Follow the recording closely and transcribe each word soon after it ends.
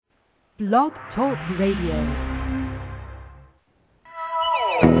Blog Talk Radio.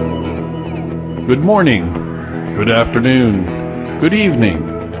 Good morning, good afternoon, good evening,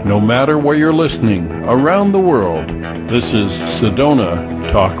 no matter where you're listening around the world. This is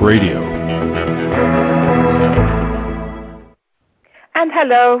Sedona Talk Radio. And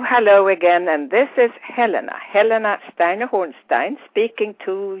hello again, and this is Helena Steiner-Hornsteyn, speaking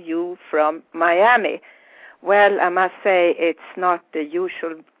to you from Miami. Well, I must say it's not the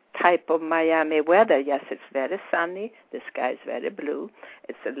usual type of Miami weather. Yes, it's very sunny. The sky is very blue.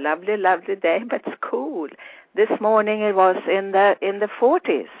 It's a lovely, lovely day, but it's cool. This morning it was in the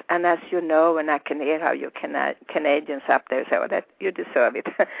 40s, and as you know, and I can hear how you Canadians up there say, "Oh, that you deserve it."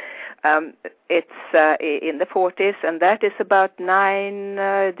 It's in the 40s, and that is about 9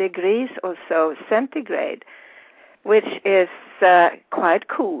 degrees or so centigrade, which is quite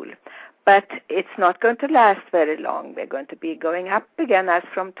cool. But it's not going to last very long. We're going to be going up again as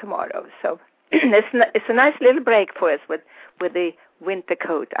from tomorrow. So it's a nice little break for us with the winter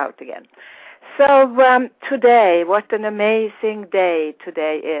coat out again. So today, what an amazing day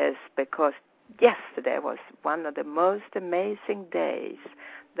today is, because yesterday was one of the most amazing days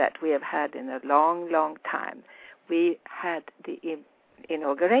that we have had in a long, long time. We had the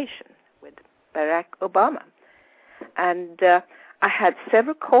inauguration with Barack Obama. And I had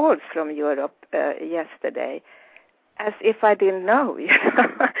several calls from Europe yesterday, as if I didn't know.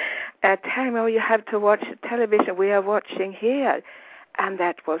 Telling me, "Oh, you have to watch television. We are watching here." And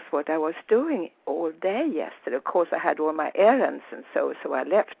that was what I was doing all day yesterday. Of course, I had all my errands, and so I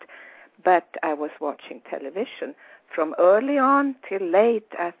left. But I was watching television from early on till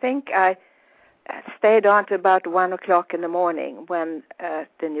late. I think I stayed on to about 1 o'clock in the morning when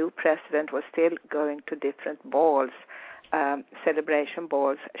the new president was still going to different balls, celebration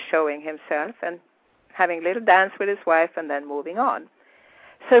balls, showing himself and having a little dance with his wife and then moving on.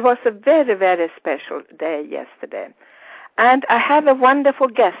 So it was a very, very special day yesterday. And I have a wonderful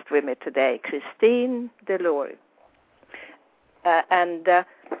guest with me today, Christine Delorey. And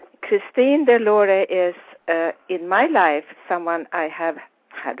Christine Delorey is, in my life, someone I have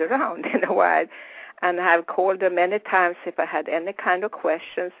had around in a while. And I have called her many times if I had any kind of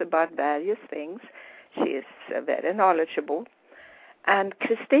questions about various things. She is very knowledgeable. And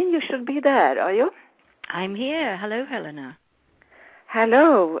Christine, you should be there, are you? I'm here. Hello, Helena.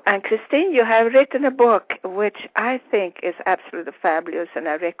 Hello. And Christine, you have written a book which I think is absolutely fabulous, and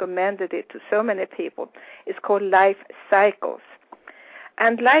I recommended it to so many people. It's called Life Cycles.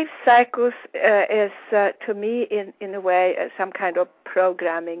 And Life Cycles is, to me, in a way, some kind of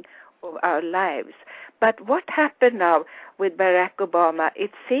programming of our lives. But what happened now with Barack Obama,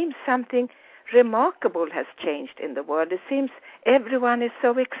 it seems something remarkable has changed in the world. It seems everyone is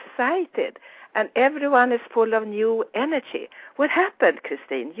so excited and everyone is full of new energy. What happened,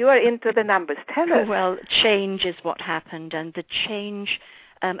 Christine? You are into the numbers. Tell us. Well, change is what happened, and the change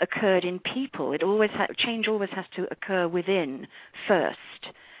occurred in people. Change always has to occur within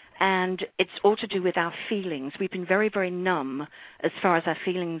first. And it's all to do with our feelings. We've been very, very numb as far as our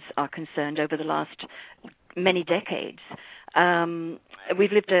feelings are concerned over the last many decades.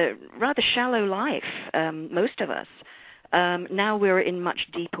 We've lived a rather shallow life, most of us. Now we're in much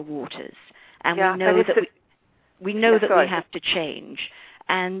deeper waters, and we know that we have to change.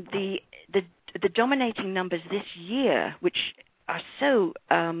 And the dominating numbers this year, which are so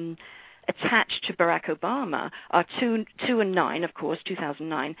attached to Barack Obama, are 2 and 9, of course,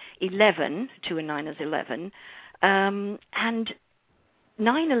 2009, 11, 2 and 9 is 11, and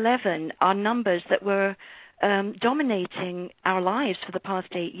 9/11 are numbers that were dominating our lives for the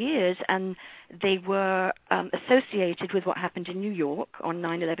past 8 years, and they were associated with what happened in New York on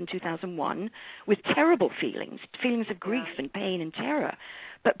 9/11/2001 with terrible feelings of grief and pain and terror.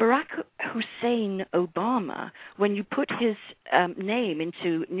 But Barack Hussein Obama, when you put his name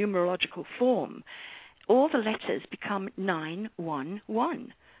into numerological form, all the letters become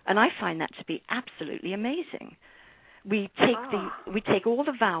 911, and I find that to be absolutely amazing. We take all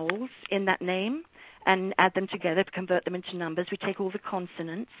the vowels in that name and add them together to convert them into numbers. We take all the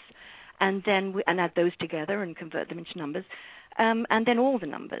consonants and then add those together and convert them into numbers, and then all the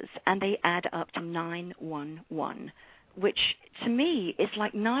numbers, and they add up to 911, which to me is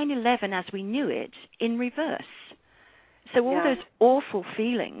like 9/11 as we knew it in reverse. So all those awful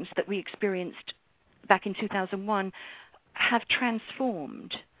feelings that we experienced back in 2001 have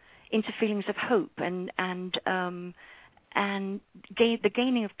transformed into feelings of hope and the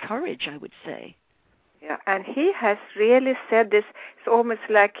gaining of courage, I would say. Yeah, and he has really said this. It's almost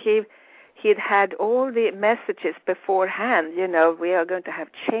like he'd had all the messages beforehand. You know, we are going to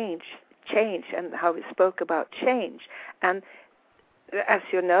have change, and how he spoke about change. And as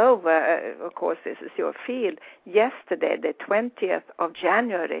you know, of course, this is your field. Yesterday, the 20th of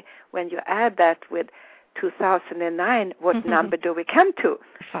January, when you add that with 2009, what number do we come to?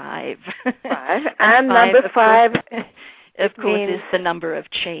 5. 5. And number 5, of course, is the number of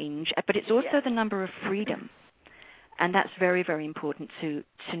change, but it's also the number of freedom. And that's very, very important to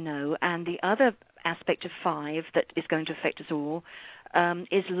know. And the other aspect of 5 that is going to affect us all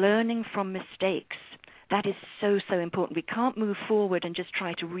is learning from mistakes. That is so, so important. We can't move forward and just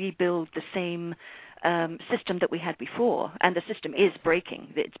try to rebuild the same system that we had before. And the system is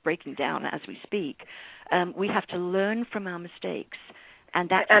breaking. It's breaking down as we speak. We have to learn from our mistakes. And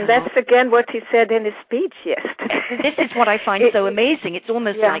that's again what he said in his speech yesterday. This is what I find so amazing. It's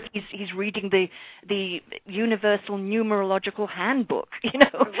almost like he's reading the universal numerological handbook,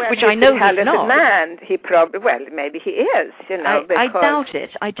 which I know he's not. Man, he probably, maybe he is, I doubt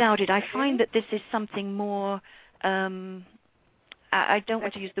it. I find that this is something more. I don't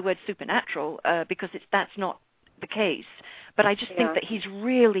want to use the word supernatural because that's not the case. But I just think that he's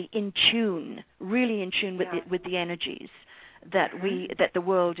really in tune with the energies that the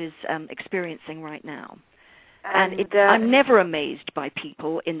world is experiencing right now, and I'm never amazed by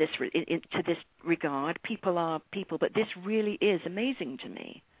people in to this regard. People are people, but this really is amazing to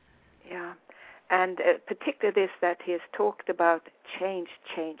me. Yeah, and particularly this that he has talked about change,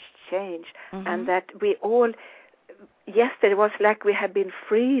 and that we all. Yesterday was like we had been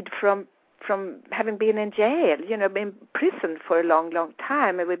freed from having been in jail, been in prison for a long, long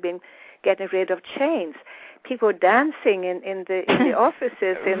time, and we've been getting rid of chains. People dancing in the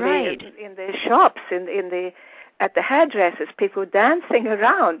offices, in the shops, at the hairdressers. People dancing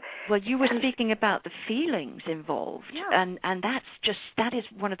around. Well, you were speaking about the feelings involved, and that is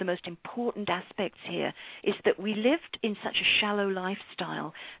one of the most important aspects here. Is that we lived in such a shallow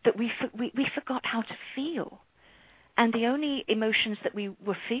lifestyle that we forgot how to feel, and the only emotions that we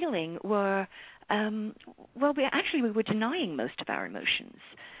were feeling were we were denying most of our emotions.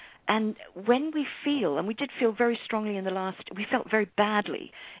 And when we feel, and we did feel very strongly we felt very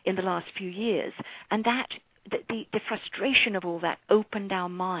badly in the last few years, and that the frustration of all that opened our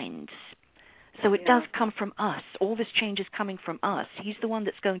minds. So it does come from us. All this change is coming from us. He's the one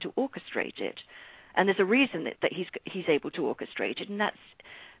that's going to orchestrate it, and there's a reason that he's able to orchestrate it, and that's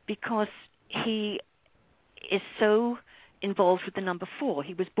because he is so involved with the number 4.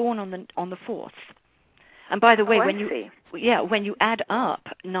 He was born on the 4th. And by the way, when you add up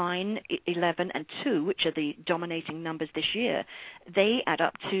 9, 11, and 2, which are the dominating numbers this year, they add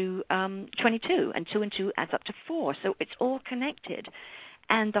up to 22, and 2 and 2 adds up to 4. So it's all connected.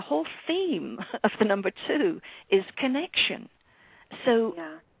 And the whole theme of the number 2 is connection. So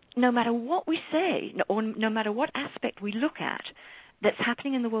no matter what we say, or no matter what aspect we look at that's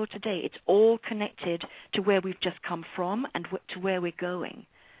happening in the world today, it's all connected to where we've just come from and to where we're going.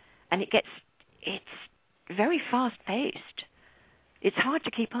 And it's very fast-paced. It's hard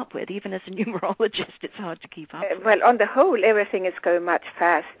to keep up with. Even as a numerologist, it's hard to keep up with. Well, on the whole, everything is going much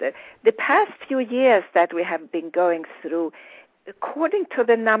faster. The past few years that we have been going through, according to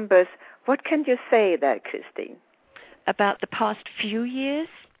the numbers, what can you say there, Christine? About the past few years?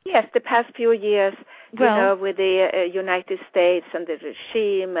 Yes, the past few years, with the United States and the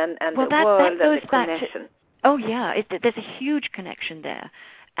regime and the world and the connection. There's a huge connection there.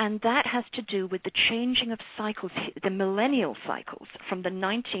 And that has to do with the changing of cycles, the millennial cycles, from the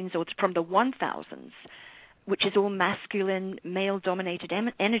 19s or from the 1000s, which is all masculine, male-dominated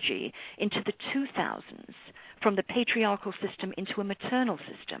energy, into the 2000s, from the patriarchal system into a maternal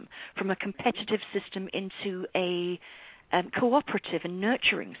system, from a competitive system into a cooperative and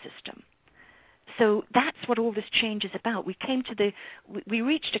nurturing system. So that's what all this change is about. We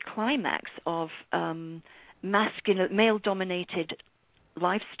reached a climax of masculine, male-dominated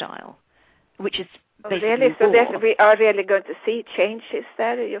lifestyle, which is basically really? So we are really going to see changes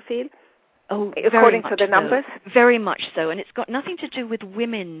there, you feel? According to the numbers? Very much so. And it's got nothing to do with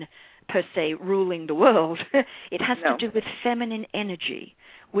women, per se, ruling the world. It has to do with feminine energy,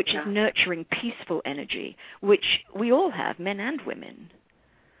 which is nurturing, peaceful energy, which we all have, men and women.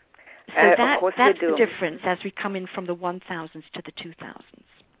 So that's the difference as we come in from the 1000s to the 2000s.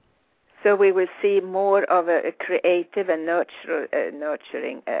 So we will see more of a creative and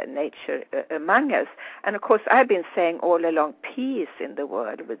nurturing nature among us. And, of course, I've been saying all along, peace in the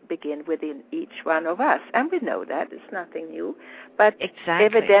world would begin within each one of us. And we know that. It's nothing new. But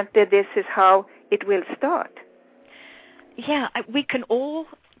evidently this is how it will start. Yeah, we can all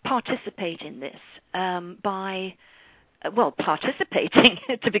participate in this by participating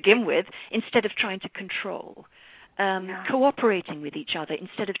to begin with, instead of trying to control. Cooperating with each other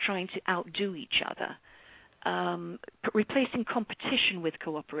instead of trying to outdo each other. replacing competition with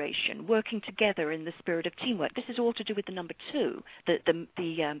cooperation, working together in the spirit of teamwork. This is all to do with the number 2,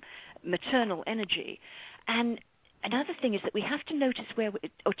 the maternal energy. And another thing is that we have to notice where,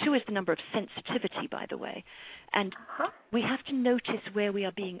 2 is the number of sensitivity, by the way, and we have to notice where we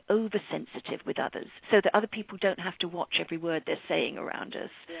are being oversensitive with others, so that other people don't have to watch every word they're saying around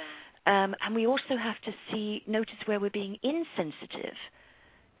us. Yeah. And we also have to notice where we're being insensitive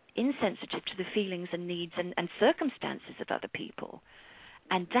to the feelings and needs and circumstances of other people.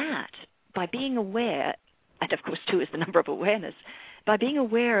 And that, by being aware, and of course 2 is the number of awareness, by being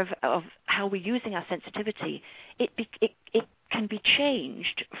aware of how we're using our sensitivity, it can be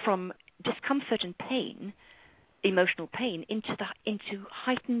changed from discomfort and pain, emotional pain, into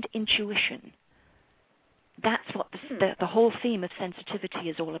heightened intuition. That's what the whole theme of sensitivity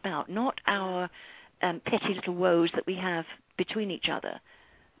is all about, not our petty little woes that we have between each other,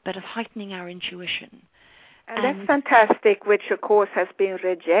 but of heightening our intuition. And that's fantastic, which of course has been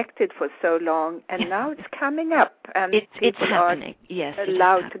rejected for so long, and now it's coming up, and it's happening. Yes,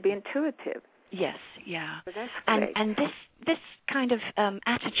 allowed to be intuitive. Yes, yeah. So that's great. And this kind of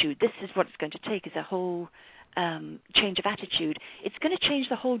attitude, this is what it's going to take, is a whole change of attitude. It's going to change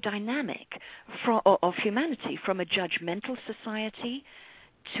the whole dynamic of humanity from a judgmental society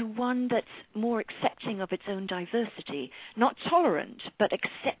to one that's more accepting of its own diversity, not tolerant, but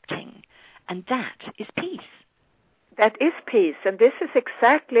accepting. And that is peace. That is peace, and this is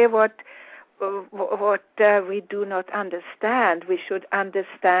exactly what we do not understand. We should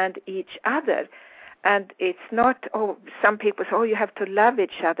understand each other. And it's not, some people say, you have to love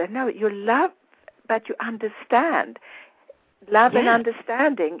each other. No, you love, but you understand. Love and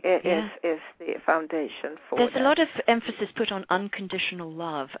understanding is the foundation for There's that. A lot of emphasis put on unconditional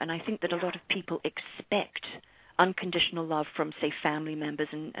love, and I think that a lot of people expect unconditional love from, say, family members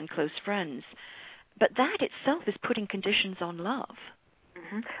and close friends. But that itself is putting conditions on love.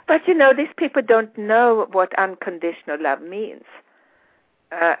 Mm-hmm. But, these people don't know what unconditional love means.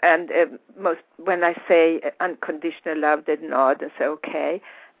 When I say unconditional love, they nod and say, okay.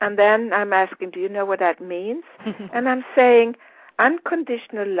 And then I'm asking, do you know what that means? And I'm saying,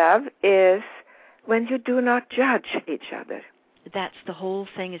 unconditional love is when you do not judge each other. That's the whole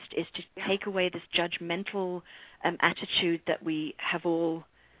thing, is to take away this judgmental attitude that we have all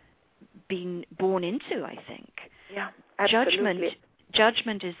been born into, I think. Yeah, absolutely.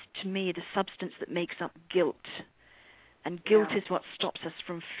 Judgment is, to me, the substance that makes up guilt. And guilt is what stops us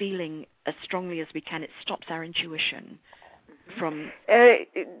from feeling as strongly as we can. It stops our intuition from...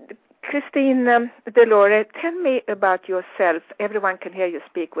 Christine Delorey, tell me about yourself. Everyone can hear you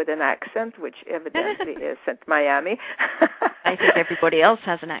speak with an accent, which evidently isn't Miami. I think everybody else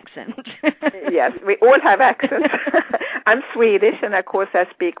has an accent. Yes, we all have accents. I'm Swedish, and of course I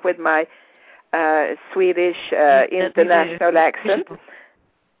speak with my Swedish international accent.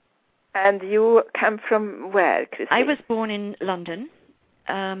 And you come from where, Christine? I was born in London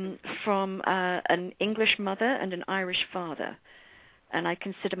from an English mother and an Irish father. And I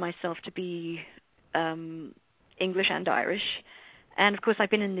consider myself to be English and Irish. And, of course, I've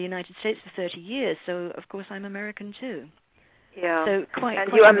been in the United States for 30 years, so, of course, I'm American, too. Yeah. So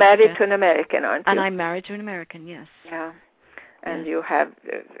and you are married to an American, aren't you? And I'm married to an American, yes. Yeah. And you have,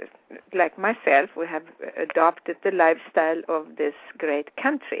 like myself, we have adopted the lifestyle of this great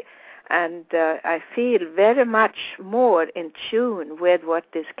country. And I feel very much more in tune with what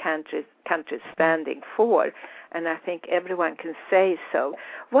this country is standing for. And I think everyone can say so.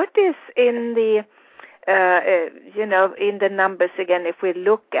 What is in the, in the numbers again, if we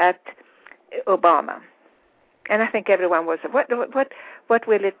look at Obama? And I think everyone was, what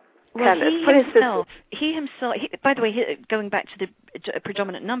will it tell us? He himself, by the way, going back to the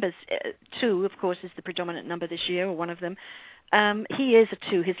predominant numbers, 2, of course, is the predominant number this year, or one of them. He is a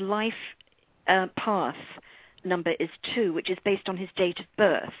 2. His life path number is 2, which is based on his date of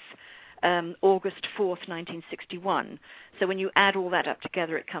birth. August 4th, 1961. So when you add all that up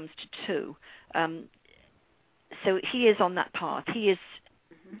together, it comes to 2. So he is on that path. He is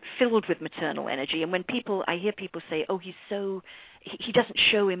filled with maternal energy. And when I hear people say, he doesn't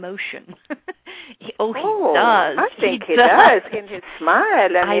show emotion. He does. I think he does in his smile.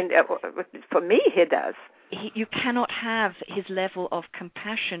 For me, he does. You cannot have his level of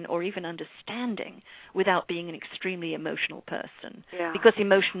compassion or even understanding without being an extremely emotional person. Yeah. Because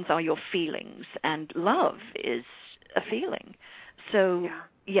emotions are your feelings, and love is a feeling. So,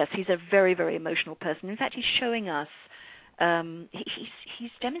 yes, he's a very, very emotional person. In fact, he's showing us,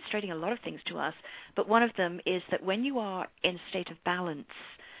 he's demonstrating a lot of things to us, but one of them is that when you are in a state of balance,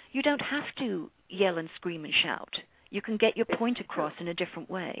 you don't have to yell and scream and shout. You can get your point across in a different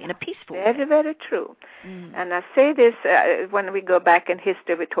way, in a peaceful way. Very, very true. And I say this when we go back in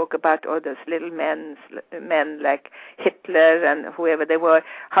history, we talk about all those little men like Hitler and whoever they were,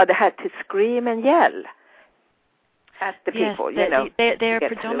 how they had to scream and yell at the people. Their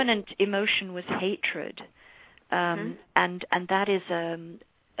predominant emotion was hatred, and that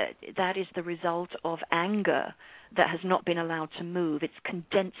is the result of anger that has not been allowed to move. It's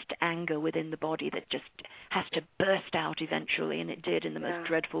condensed anger within the body that just has to burst out eventually, and it did in the most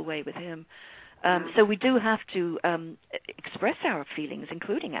dreadful way with him. So we do have to express our feelings,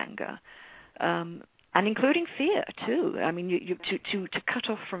 including anger, and including fear too. I mean, to cut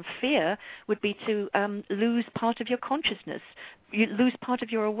off from fear would be to lose part of your consciousness. You lose part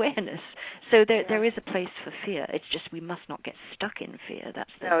of your awareness. So there is a place for fear. It's just we must not get stuck in fear.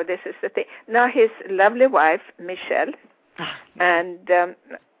 No, this is the thing. Now his lovely wife, Michelle, and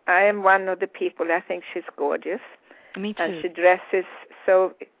I am one of the people, I think she's gorgeous. Me too. And she dresses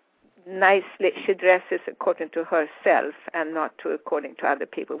so nicely. She dresses according to herself and not according to other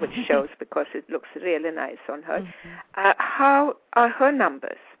people, which shows because it looks really nice on her. How are her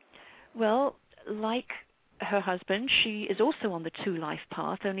numbers? Well, like her husband, she is also on the 2 life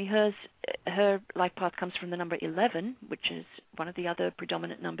path, only her life path comes from the number 11, which is one of the other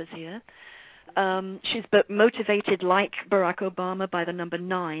predominant numbers here. She's motivated like Barack Obama by the number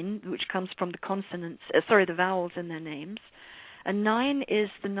 9, which comes from the vowels in their names. And 9 is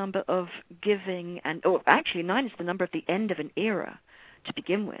the number of giving, 9 is the number of the end of an era to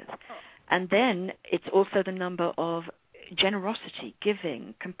begin with. And then it's also the number of generosity,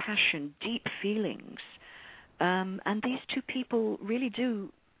 giving, compassion, deep feelings. And these 2 people really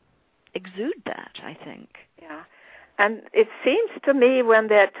do exude that, I think. Yeah. And it seems to me when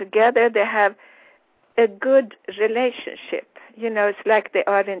they're together, they have a good relationship. It's like they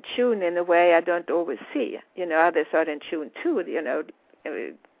are in tune in a way I don't always see. Others are in tune too,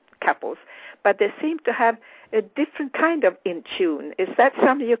 couples. But they seem to have a different kind of in tune. Is that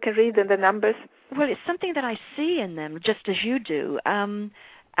something you can read in the numbers? Well, it's something that I see in them, just as you do. And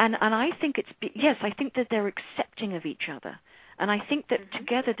I think I think that they're accepting of each other. And I think that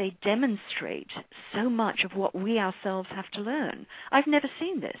together they demonstrate so much of what we ourselves have to learn. I've never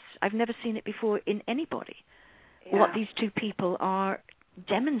seen this. I've never seen it before in anybody. Yeah. What these 2 people are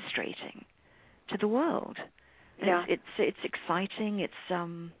demonstrating to the world. Yeah. It's exciting. It's a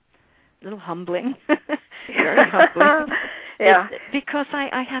little humbling. Very humbling. Yeah. Because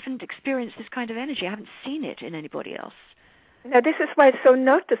I haven't experienced this kind of energy. I haven't seen it in anybody else. Now, this is why it's so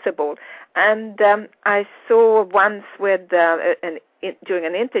noticeable. And I saw once during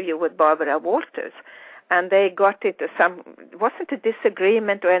an interview with Barbara Walters, and they got into it wasn't a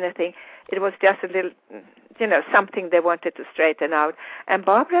disagreement or anything. It was just a little, something they wanted to straighten out. And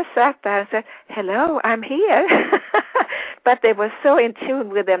Barbara sat there and said, "Hello, I'm here." But they were so in tune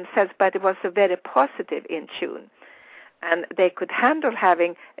with themselves, but it was a very positive in tune. And they could handle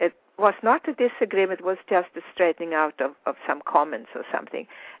having it. Was not a disagreement, it was just a straightening out of some comments or something.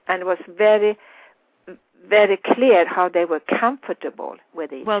 And it was very, very clear how they were comfortable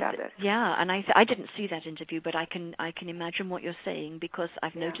with each other. Yeah, and I didn't see that interview, but I can imagine what you're saying, because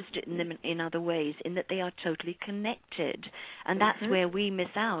I've noticed it in them in other ways, in that they are totally connected. And that's where we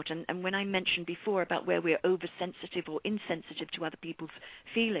miss out. And when I mentioned before about where we're oversensitive or insensitive to other people's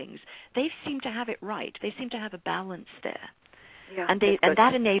feelings, they seem to have it right. They seem to have a balance there. Yeah, and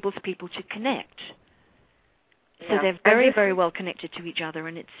that enables people to connect. So they're very, very well connected to each other,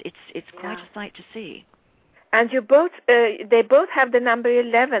 and it's quite a sight to see. And they both have the number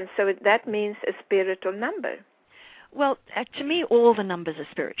 11, so that means a spiritual number. Well, to me, all the numbers are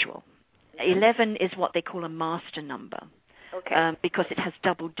spiritual. 11 is what they call a master number, because it has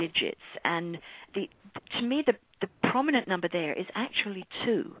double digits. And to me, the prominent number there is actually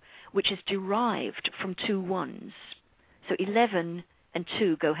 2, which is derived from 2 ones. So 11 and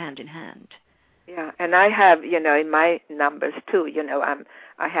 2 go hand in hand. Yeah, and I have, in my numbers too,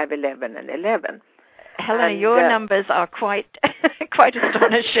 I have 11 and 11. Helena, your numbers are quite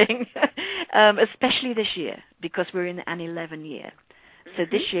astonishing, especially this year, because we're in an 11 year. So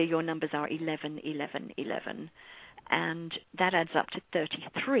this year your numbers are 11, 11, 11, and that adds up to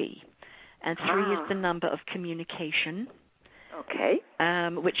 33. And 3 is the number of communication,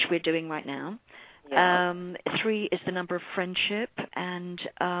 which we're doing right now. Yeah. 3 is the number of friendship and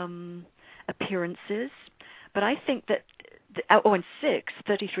appearances. But I think that, and 6,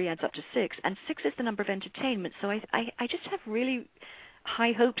 33 adds up to 6, and 6 is the number of entertainment. So I just have really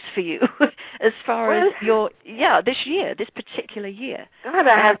high hopes for you as far as this particular year. God,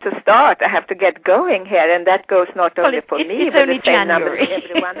 I have to start. I have to get going here, and that goes not only for me, but the same number for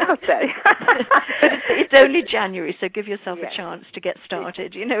everyone out there. It's only January, so give yourself a chance to get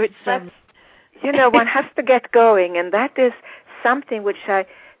started. One has to get going, and that is something which I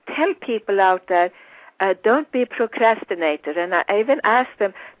tell people out there. Don't be a procrastinator, and I even ask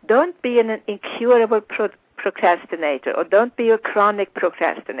them, don't be an incurable procrastinator, or don't be a chronic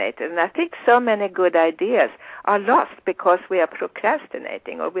procrastinator. And I think so many good ideas are lost because we are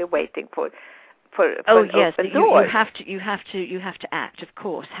procrastinating, or we're waiting for yes, open you doors. have to act, of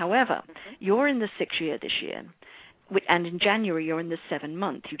course. However, you're in the 6th year this year, and in January you're in the 7th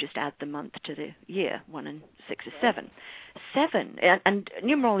month. You just add the month to the year. 1 and 6 is 7. 7, and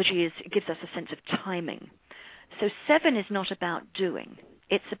numerology gives us a sense of timing. So 7 is not about doing.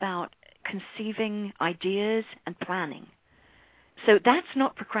 It's about conceiving ideas and planning. So that's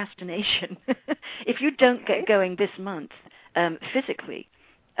not procrastination. If you don't get going this month physically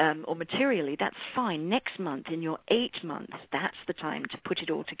or materially, that's fine. Next month, in your 8th month, that's the time to put it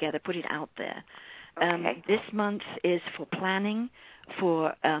all together, put it out there. This month is for planning,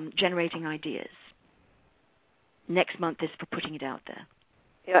 for generating ideas. Next month is for putting it out there.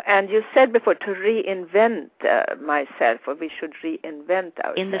 Yeah, and you said before to reinvent myself, or we should reinvent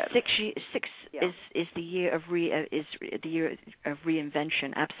ourselves. In the 6th is the year of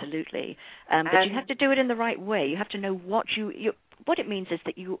reinvention, absolutely. But you have to do it in the right way. You have to know what what it means is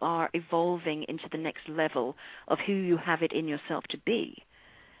that you are evolving into the next level of who you have it in yourself to be.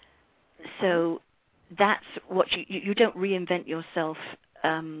 So that's what you don't reinvent yourself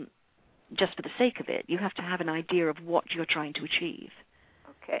just for the sake of it. You have to have an idea of what you're trying to achieve.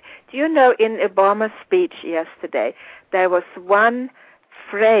 Okay. Do you know, in Obama's speech yesterday, there was one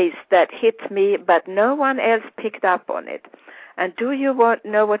phrase that hit me, but no one else picked up on it. And do you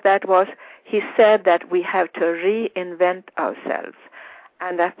know what that was? He said that we have to reinvent ourselves.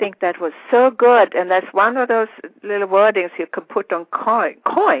 And I think that was so good. And that's one of those little wordings you can put on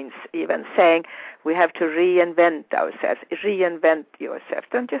coins, even saying we have to reinvent ourselves. Reinvent yourself.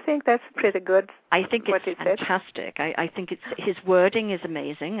 Don't you think that's pretty good? I think it's fantastic. I think his wording is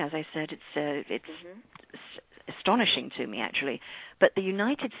amazing. As I said, it's astonishing to me, actually. But the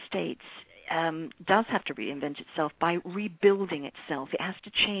United States does have to reinvent itself by rebuilding itself. It has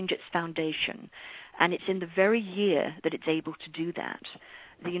to change its foundation. And it's in the very year that it's able to do that.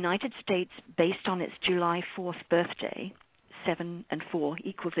 The United States, based on its July 4th birthday, 7 and 4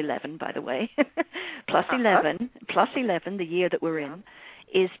 equals 11, by the way, plus 11, the year that we're in,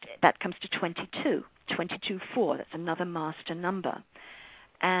 that comes to 22, 22-4. That's another master number.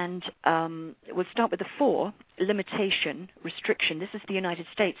 And we'll start with the 4, limitation, restriction. This is the United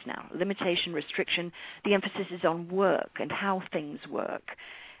States now. Limitation, restriction. The emphasis is on work and how things work.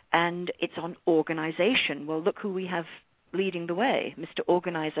 And it's on organization. Well, look who we have leading the way, Mr.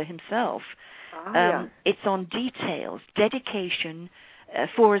 Organizer himself. It's on details, dedication.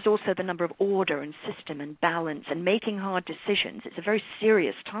 4 is also the number of order and system and balance and making hard decisions. It's a very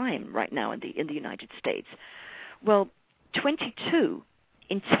serious time right now in the United States. Well, 22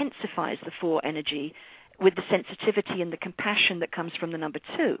 intensifies the 4 energy with the sensitivity and the compassion that comes from the number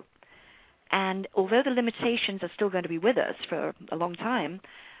 2. And although the limitations are still going to be with us for a long time,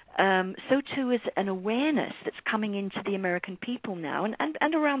 so too is an awareness that's coming into the American people now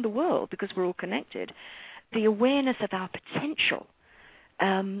and around the world, because we're all connected. The awareness of our potential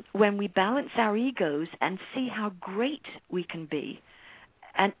when we balance our egos and see how great we can be.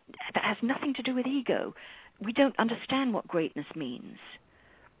 And that has nothing to do with ego. We don't understand what greatness means.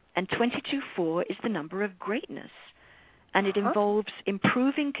 And 22-4 is the number of greatness. And it involves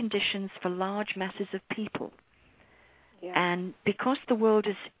improving conditions for large masses of people. Yeah. And because the world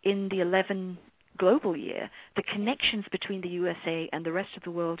is in the 11 global year, the connections between the USA and the rest of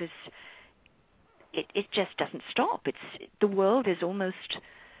the world it just doesn't stop. The world is almost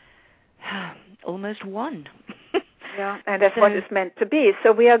one. Yeah, and that's what it's meant to be.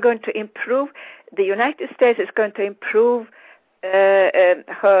 So we are going to improve. The United States is going to improve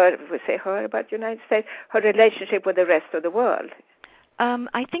her relationship with the rest of the world.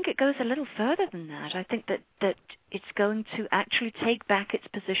 I think it goes a little further than that. I think that it's going to actually take back its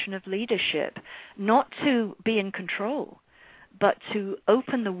position of leadership, not to be in control, but to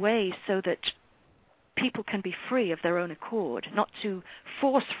open the way so that people can be free of their own accord, not to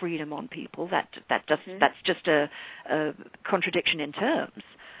force freedom on people. That's just a contradiction in terms.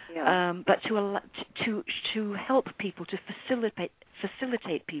 Yeah. But to help people, to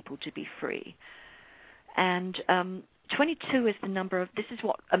facilitate people to be free. And 22 is the number of, this is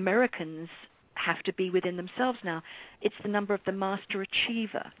what Americans have to be within themselves now. It's the number of the master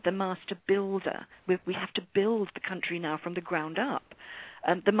achiever, the master builder. We have to build the country now from the ground up.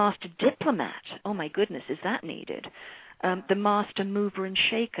 The master diplomat, oh my goodness, is that needed? The master mover and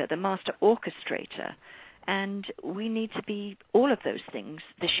shaker, the master orchestrator. And we need to be all of those things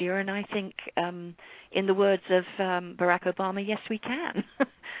this year. And I think, in the words of Barack Obama, yes, we can.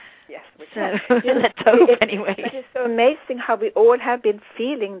 Yes, we can. So let's hope anyway. It is so amazing how we all have been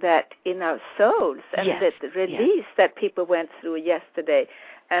feeling that in our souls, and the release that people went through yesterday.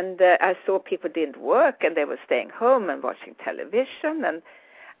 And I saw people didn't work, and they were staying home and watching television.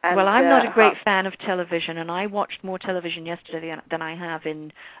 And well, I'm not a great fan of television, and I watched more television yesterday than I have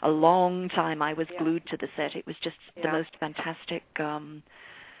in a long time. I was glued to the set. It was just the most fantastic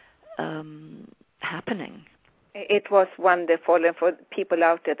happening. It was wonderful, and for people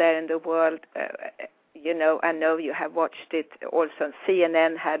out there in the world, I know you have watched it also on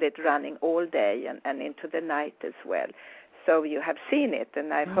CNN, had it running all day and into the night as well. So you have seen it,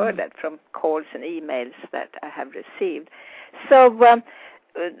 and I've heard that from calls and emails that I have received. So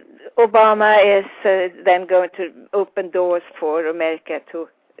Obama is then going to open doors for America to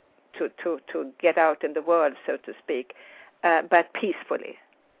get out in the world, so to speak, but peacefully.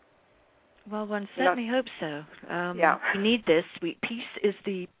 Well, one certainly hopes so. We need this. Peace is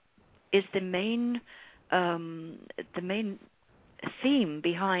the main theme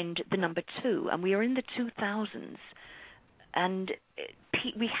behind the number 2, and we are in the 2000s, and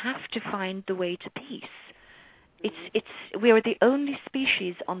we have to find the way to peace. We are the only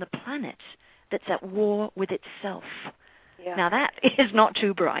species on the planet that's at war with itself. Yeah. Now that is not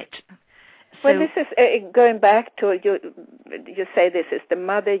too bright. Well, this is going back to you say this is the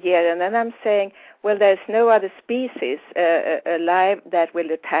mother year, and then I'm saying, well, there's no other species alive that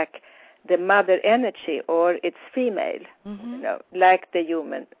will attack the mother energy or its female, like the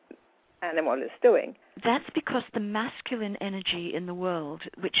human animal is doing. That's because the masculine energy in the world,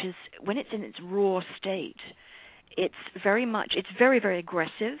 which is when it's in its raw state, it's very, very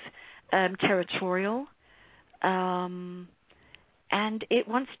aggressive, territorial, and it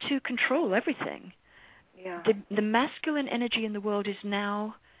wants to control everything. Yeah. The masculine energy in the world is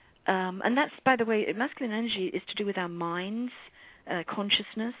now, and that's, by the way, masculine energy is to do with our minds,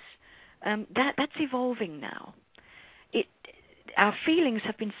 consciousness. That's evolving now. Our feelings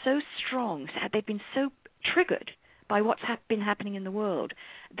have been so strong, they've been so triggered by what's been happening in the world,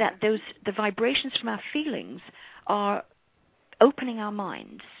 that the vibrations from our feelings are opening our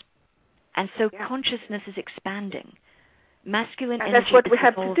minds, and so consciousness is expanding. Masculine energy. That's what we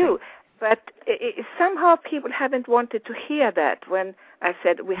have evolving. to do. But somehow people haven't wanted to hear that when I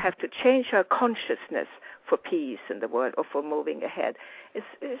said we have to change our consciousness for peace in the world or for moving ahead.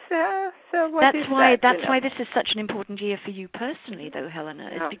 So what is that? That's why this is such an important year for you personally, though, Helena.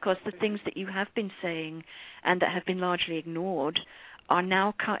 Is because the things that you have been saying and that have been largely ignored are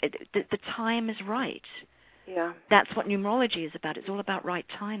now the time is right. Yeah. That's what numerology is about. It's all about right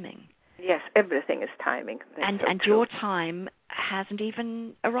timing. Yes, everything is timing. And your time hasn't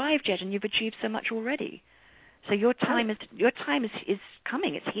even arrived yet, and you've achieved so much already. So your time is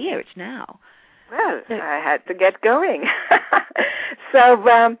coming. It's here. It's now. Well, I had to get going.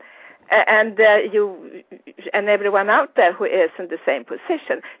 So, you and everyone out there who is in the same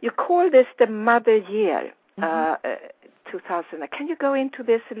position, you call this the mother year. 2000. Can you go into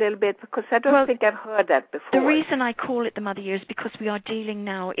this a little bit? Because I don't think I've heard that before. The reason I call it the mother year is because we are dealing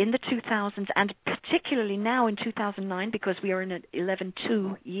now in the 2000s, and particularly now in 2009, because we are in an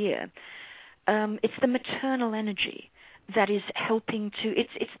 11-2 year. It's the maternal energy that is helping to.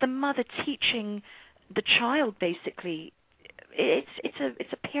 It's the mother teaching the child, basically. It's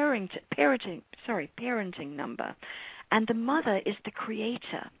a parenting number, and the mother is the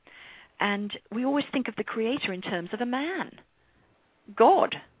creator. And we always think of the creator in terms of a man,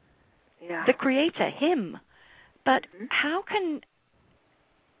 God, the creator, him. But how can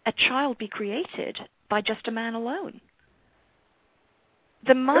a child be created by just a man alone?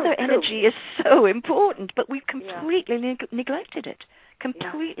 The mother energy is so important, but we've completely neglected it,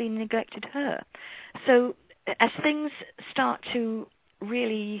 neglected her. So as things start to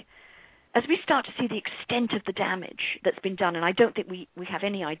really... As we start to see the extent of the damage that's been done, and I don't think we have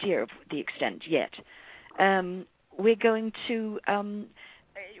any idea of the extent yet, we're going to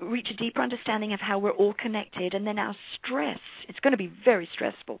reach a deeper understanding of how we're all connected, and then our stress, it's going to be very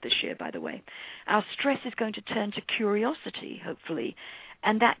stressful this year, by the way. Our stress is going to turn to curiosity, hopefully,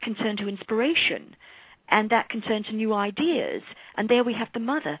 and that can turn to inspiration, and that can turn to new ideas, and there we have the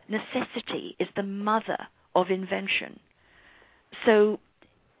mother. Necessity is the mother of invention. So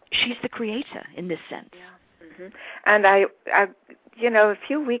she's the creator in this sense. Yeah. And I, a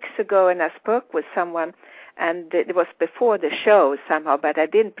few weeks ago, and I spoke with someone, and it was before the show somehow, but I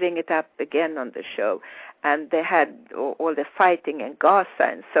didn't bring it up again on the show. And they had all the fighting in Gaza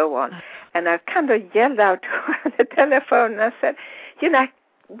and so on. And I kind of yelled out on the telephone, and I said, I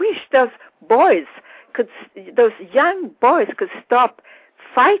wish those young boys could stop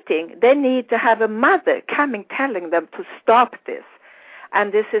fighting. They need to have a mother coming telling them to stop this.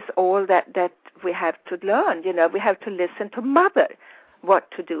 And this is all that we have to learn. We have to listen to mother,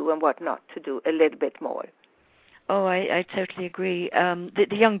 what to do and what not to do a little bit more. Oh, I totally agree. The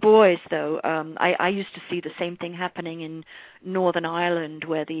young boys, though, I used to see the same thing happening in Northern Ireland,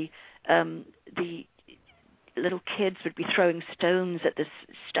 where the little kids would be throwing stones at the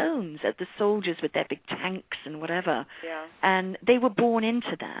soldiers with their big tanks and whatever. Yeah. And they were born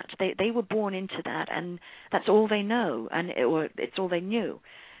into that. They were born into that, and that's all they know, or it's all they knew.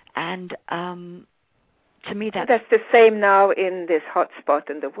 And to me, that's the same now in this hot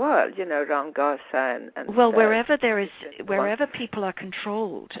spot in the world, around Gaza and well, wherever people are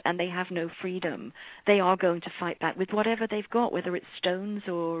controlled and they have no freedom, they are going to fight back with whatever they've got, whether it's stones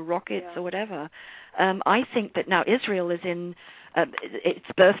or rockets or whatever. I think that now Israel is in its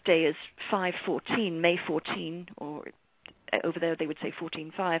birthday is 5/14, May 14, or over there they would say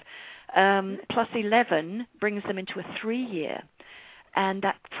 14/5, plus 11 brings them into a 3-year. And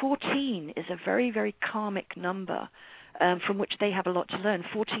that 14 is a very, very karmic number from which they have a lot to learn.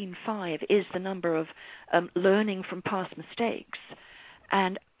 14/5 is the number of learning from past mistakes.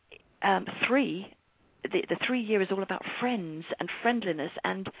 And 3, the 3-year is all about friends and friendliness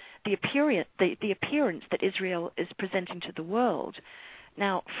and the appearance that Israel is presenting to the world.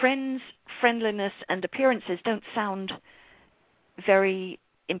 Now, friends, friendliness, and appearances don't sound very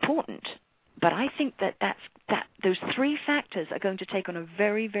important. But I think that those 3 factors are going to take on a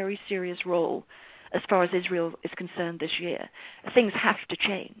very, very serious role as far as Israel is concerned this year. Things have to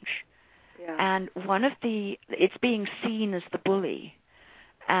change. Yeah. And it's being seen as the bully.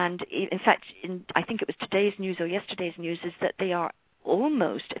 And in fact, I think it was today's news or yesterday's news, is that they are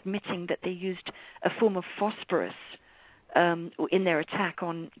almost admitting that they used a form of phosphorus in their attack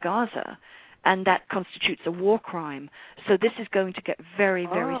on Gaza. And that constitutes a war crime. So this is going to get very,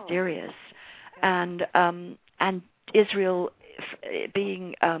 very serious. And Israel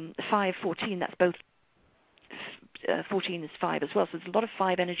being 5/14, that's both 14 is 5 as well. So there's a lot of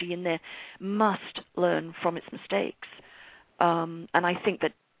 5 energy in there. Must learn from its mistakes. And I think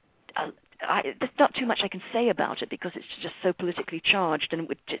that there's not too much I can say about it because it's just so politically charged, and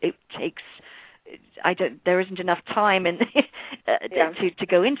it takes. There isn't enough time to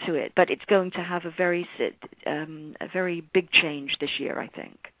go into it, but it's going to have a very big change this year, I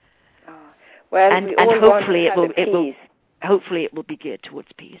think. Well, and hopefully it will be geared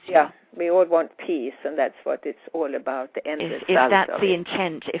towards peace. Yeah, we all want peace, and that's what it's all about. The end result. If that's the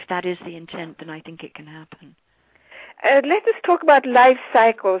intent, if that is the intent, then I think it can happen. Let us talk about life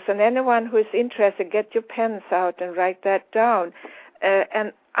cycles, and anyone who is interested, get your pens out and write that down.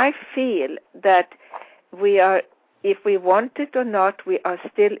 And I feel that we are, if we want it or not, we are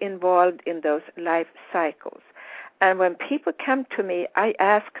still involved in those life cycles. And when people come to me, I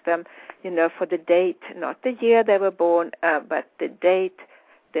ask them, for the date, not the year they were born, but the date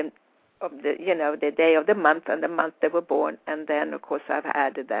the day of the month and the month they were born. And then, of course, I've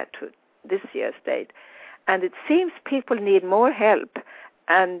added that to this year's date. And it seems people need more help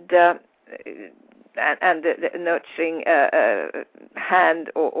and the nurturing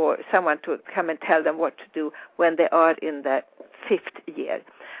hand or someone to come and tell them what to do when they are in their 5th year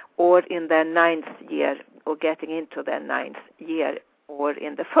or in their 9th year or getting into their 9th year or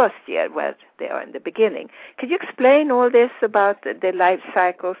in the 1st year where they are in the beginning. Could you explain all this about the life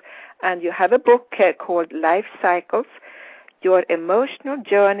cycles? And you have a book called Life Cycles, Your Emotional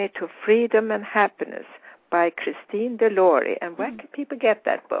Journey to Freedom and Happiness by Christine Delorey. And where can people get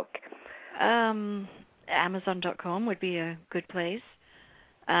that book? Amazon.com would be a good place.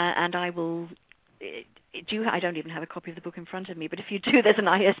 And I will... I don't even have a copy of the book in front of me, but if you do, there's an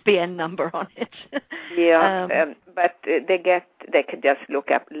ISBN number on it. But they can just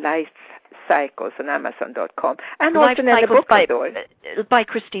look up Life Cycles on Amazon.com. And Life also in the book by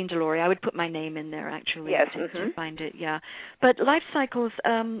Christine Delorey. I would put my name in there, actually, to find it, yeah. But Life Cycles,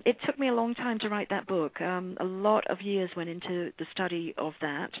 it took me a long time to write that book. A lot of years went into the study of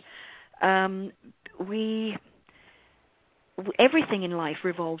that. Everything in life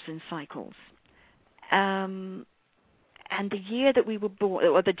revolves in cycles. And the year that we were born,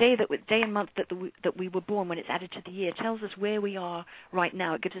 or the day and month that we were born, when it's added to the year, tells us where we are right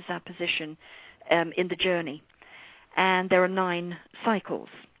now. It gives us our position in the journey. And there are 9 cycles.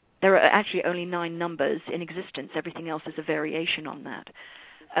 There are actually only 9 numbers in existence. Everything else is a variation on that.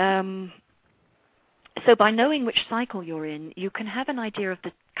 So by knowing which cycle you're in, you can have an idea of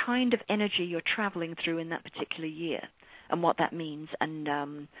the kind of energy you're traveling through in that particular year and what that means and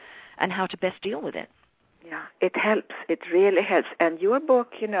how to best deal with it. Yeah, it helps. It really helps. And your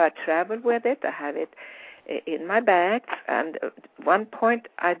book, I traveled with it. I have it in my bag. And at one point,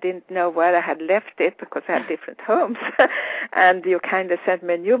 I didn't know where I had left it because I had different homes. And you kind of sent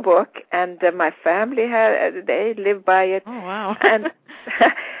me a new book. And my family, they live by it. Oh, wow. And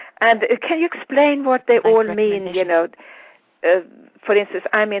can you explain what they all mean, for instance,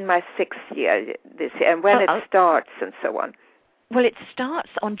 I'm in my 6th year this year, and when it starts and so on. Well, it starts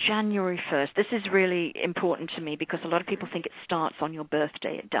on January 1st. This is really important to me because a lot of people think it starts on your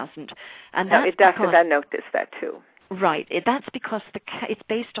birthday. It doesn't. And no, it doesn't. I noticed that too. Right. That's because it's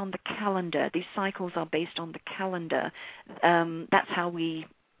based on the calendar. These cycles are based on the calendar. That's how we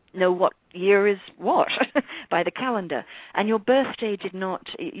know what year is what by the calendar. And your birthday did not,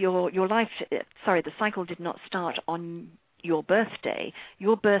 the cycle did not start on your birthday.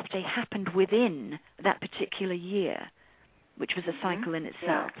 Your birthday happened within that particular year, which was a cycle in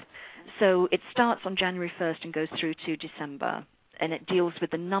itself. Yeah. So it starts on January 1st and goes through to December, and it deals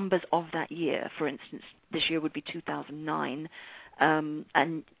with the numbers of that year. For instance, this year would be 2009,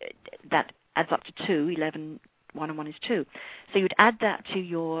 and that adds up to 2, 11, 1 and 1 is 2. So you'd add that to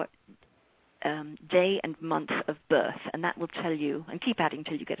your day and month of birth, and that will tell you, and keep adding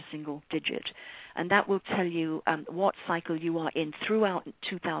till you get a single digit, and that will tell you what cycle you are in throughout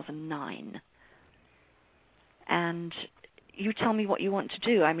 2009. And you tell me what you want to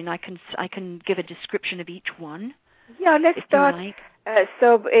do. I mean, I can give a description of each one. Yeah, let's start. Like.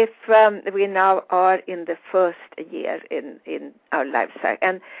 So if we now are in the 1st year in our life cycle,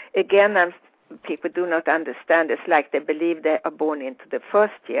 and again, people do not understand. It's like they believe they are born into the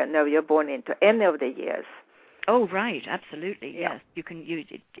 1st year. No, you're born into any of the years. Oh, right, absolutely. Yeah. Yes, you can.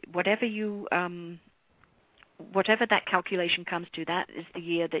 Whatever that calculation comes to, that is the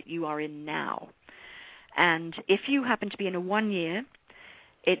year that you are in now. And if you happen to be in a 1 year,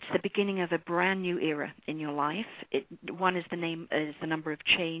 it's the beginning of a brand new era in your life. 1 is the number of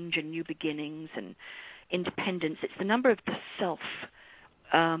change and new beginnings and independence. It's the number of the self,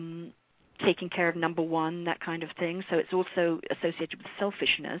 taking care of number 1, that kind of thing. So it's also associated with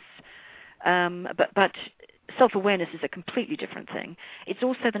selfishness. But self-awareness is a completely different thing. It's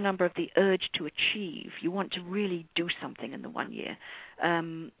also the number of the urge to achieve. You want to really do something in the 1 year.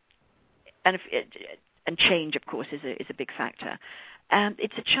 And change, of course, is a big factor.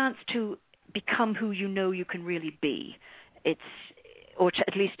 It's a chance to become who you know you can really be.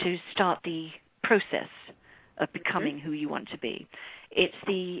 At least to start the process of becoming who you want to be. It's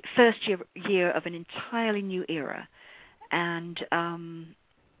the 1st year of an entirely new era, and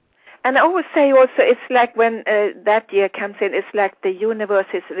I always say also, it's like when that year comes in, it's like the universe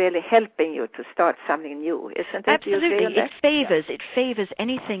is really helping you to start something new, isn't it? Absolutely, it favors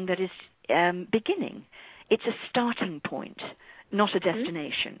anything that is beginning. It's a starting point, not a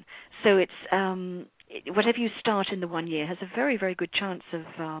destination. So it's whatever you start in the 1 year has a very, very good chance of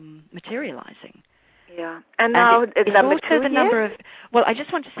materializing. Yeah, and now it's also the number of. Well, I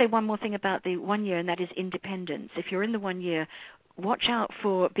just want to say one more thing about the 1 year, and that is independence. If you're in the 1 year, watch out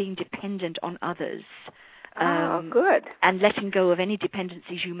for being dependent on others. Good. And letting go of any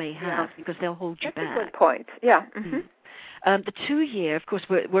dependencies you may have, because they'll hold you back. That's a good point. Yeah. The 2 year, of course,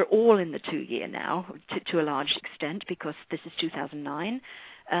 we're all in the 2 year now to a large extent because this is 2009,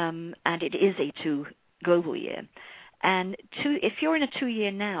 and it is a 2 global year. And if you're in a 2 year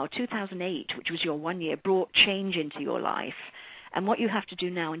now, 2008, which was your 1 year, brought change into your life. And what you have to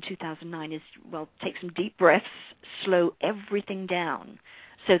do now in 2009 is, take some deep breaths, slow everything down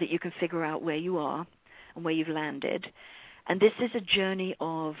so that you can figure out where you are and where you've landed. And this is a journey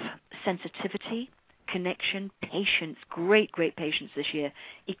of sensitivity, connection, patience, great patience this year,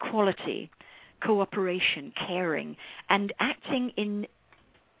 equality, cooperation, caring, and acting in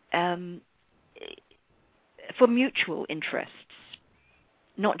for mutual interests,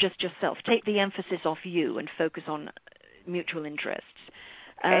 not just yourself. Take the emphasis off you and focus on mutual interests.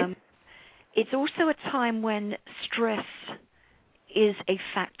 Okay. It's also a time when stress is a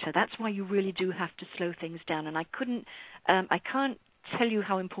factor. That's why you really do have to slow things down. And I can't tell you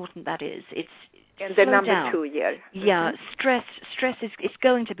how important that is. It's in the number 2 year. Yeah, stress is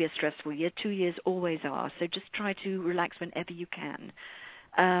going to be a stressful year. 2 years always are. So just try to relax whenever you can.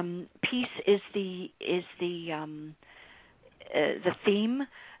 Peace is the theme.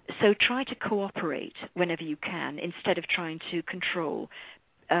 So try to cooperate whenever you can instead of trying to control.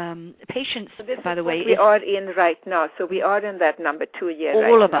 patience, So this by is the way, what we are in right now. So we are in that number 2 year right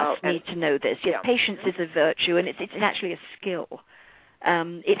now. All of us need to know this. Yes, patience is a virtue, and it's actually a skill.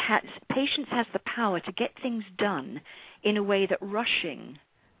 Patience has the power to get things done in a way that rushing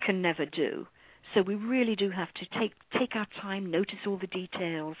can never do. So we really do have to take our time, notice all the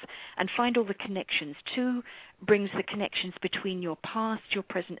details, and find all the connections. 2 brings the connections between your past, your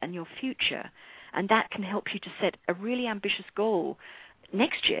present, and your future. And that can help you to set a really ambitious goal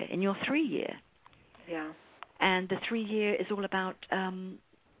next year in your 3 year. Yeah. And the 3 year is all about,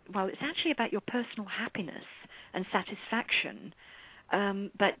 it's actually about your personal happiness and satisfaction.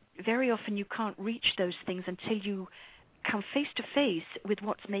 But very often you can't reach those things until you come face to face with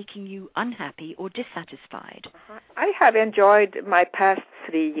what's making you unhappy or dissatisfied. I have enjoyed my past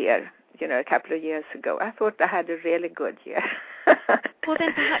 3 years, a couple of years ago. I thought I had a really good year. Well,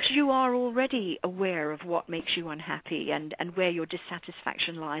 then perhaps you are already aware of what makes you unhappy and where your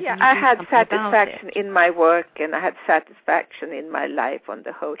dissatisfaction lies. Yeah, I had satisfaction in my work, and I had satisfaction in my life on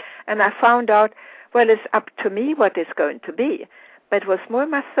the whole. And I found out, well, it's up to me what it's going to be. But it was more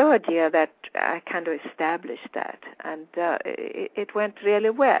my 3rd year that I kind of established that, and it went really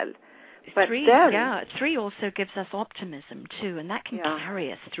well. But 3 also gives us optimism too, and that can carry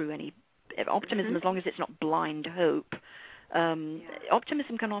us through any optimism as long as it's not blind hope.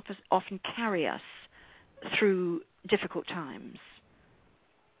 Optimism can often carry us through difficult times.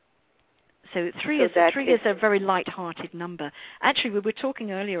 So 3 is a very light-hearted number. Actually, we were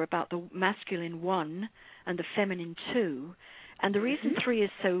talking earlier about the masculine 1 and the feminine 2. And the reason 3 is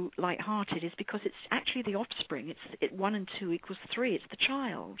so light-hearted is because it's actually the offspring. 1 and 2 equals 3. It's the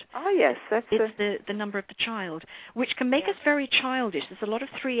child. Oh, yes. It's the number of the child, which can make us very childish. There's a lot of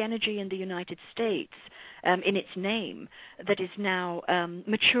 3 energy in the United States in its name that is now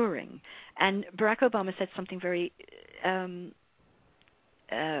maturing. And Barack Obama said something very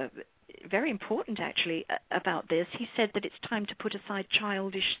very important, actually, about this. He said that it's time to put aside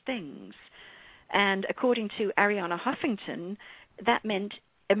childish things. And according to Arianna Huffington, that meant,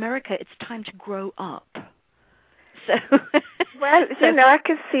 America, it's time to grow up. So, well, I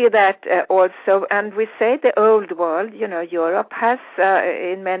can see that also. And we say the old world, Europe has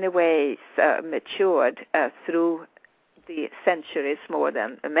in many ways matured through the centuries more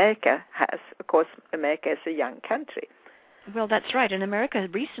than America has. Of course, America is a young country. Well, that's right. And America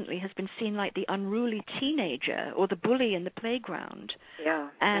recently has been seen like the unruly teenager or the bully in the playground. Yeah,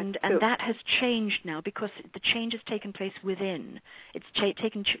 and that has changed now because the change has taken place within. It's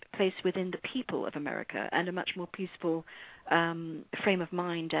taken place within the people of America, and a much more peaceful frame of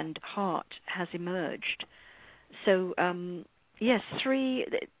mind and heart has emerged. So, yes, 3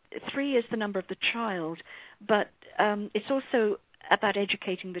 is the number of the child, but it's also about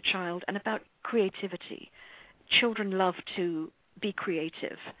educating the child and about creativity. Children love to be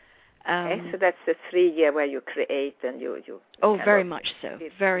creative. Okay, so that's the 3 year where you create and you very much so.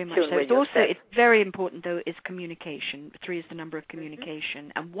 Very much so. It's very important, though, is communication. 3 is the number of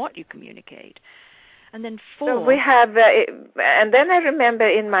communication and what you communicate. And then 4. So we have, and then I remember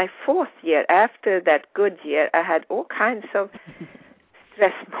in my 4th year, after that good year, I had all kinds of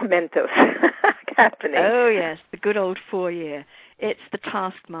stress mementos happening. Oh, yes, the good old 4 year. It's the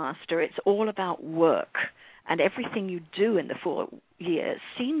taskmaster. It's all about work. And everything you do in the 4 years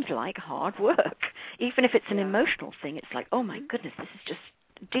seems like hard work. Even if it's an emotional thing, it's like, oh my goodness, this is just,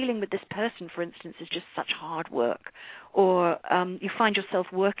 dealing with this person, for instance, is just such hard work. Or you find yourself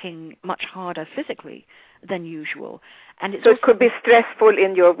working much harder physically than usual. And it's so it could be stressful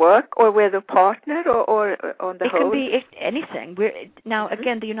in your work or with a partner or on the whole? It can be anything. Now,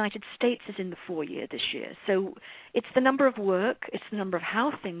 again, the United States is in the 4 year this year. So it's the number of work. It's the number of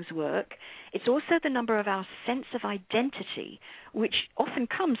how things work. It's also the number of our sense of identity, which often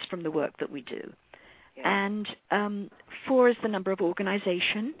comes from the work that we do. Yeah. And 4 is the number of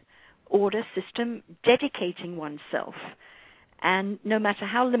organization, order, system, dedicating oneself. And no matter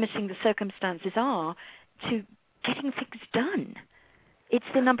how limiting the circumstances are, to getting things done. It's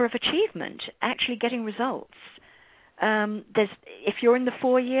the number of achievement, actually getting results. If you're in the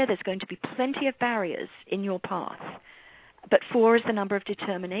 4 year, there's going to be plenty of barriers in your path. But 4 is the number of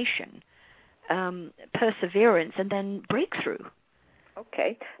determination, perseverance, and then breakthrough.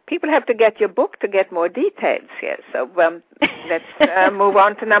 Okay. People have to get your book to get more details here. So let's move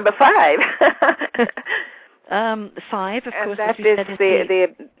on to number 5. 5, of course. And that is the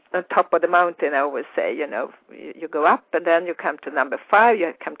on top of the mountain, I always say, you go up and then you come to number 5,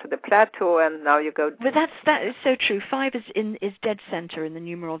 you come to the plateau, and now you go... But that is so true. 5 is dead center in the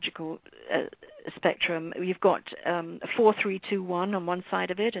numerological spectrum, you've got 4, 3, 2, 1 on one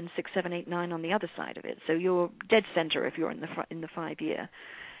side of it, and 6, 7, 8, 9 on the other side of it. So you're dead center if you're in the 5-year.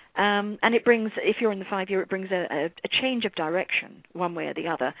 And it brings, if you're in the 5-year, it brings a change of direction, one way or the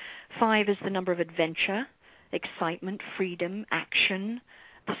other. 5 is the number of adventure, excitement, freedom, action,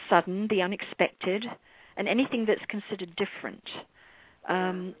 the sudden, the unexpected, and anything that's considered different.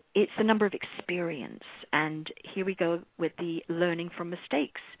 It's the number of experience, and here we go with the learning from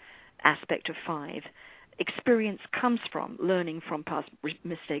mistakes aspect of 5. Experience comes from learning from past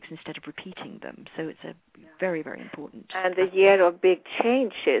mistakes instead of repeating them, so it's a very, very important. And the year of big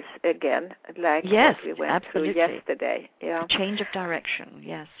changes again, like yes, what we went absolutely. through yesterday. Yeah, change of direction.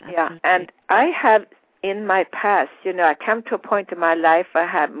 Yes, absolutely. Yeah, and I have in my past, I come to a point in my life I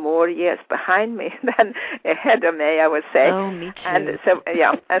have more years behind me than ahead of me, I would say. Oh, me too. And so,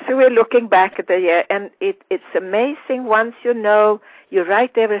 and so we're looking back at the year, and it's amazing once you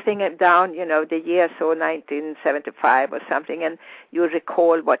write everything down, the year, so 1975 or something, and you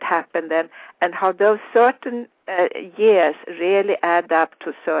recall what happened then, and how those certain years really add up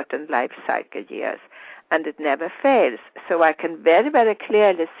to certain life cycle years. And it never fails. So I can very, very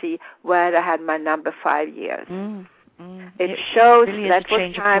clearly see where I had my number 5 years. It shows really that is a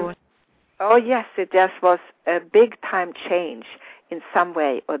change was time. Of course. Oh, yes, it just was a big time change in some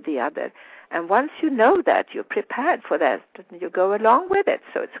way or the other. And once you know that, you're prepared for that, and you go along with it.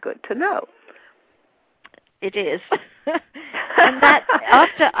 So it's good to know. It is. And that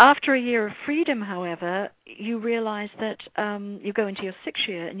after a year of freedom, however, you realize that you go into your 6th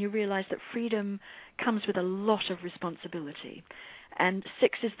year and you realize that freedom comes with a lot of responsibility. And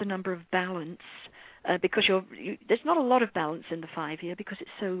 6 is the number of balance, because there's not a lot of balance in the 5-year because it's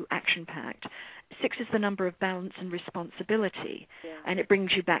so action-packed. 6 is the number of balance and responsibility, and it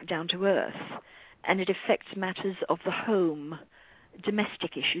brings you back down to earth. And it affects matters of the home,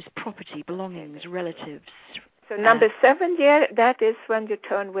 domestic issues, property, belongings, relatives. So number 7 year, that is when you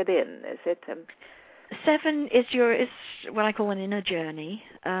turn within, is it? 7 is what I call an inner journey.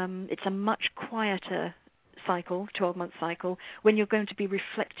 It's a much quieter cycle, 12-month cycle, when you're going to be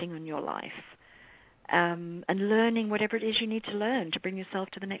reflecting on your life and learning whatever it is you need to learn to bring yourself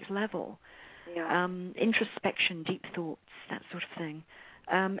to the next level. Yeah. Introspection, deep thoughts, that sort of thing.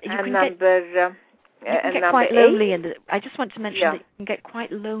 You can get quite lonely I just want to mention that you can get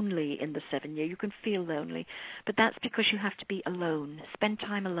quite lonely in the 7-year. You can feel lonely, but that's because you have to be alone, spend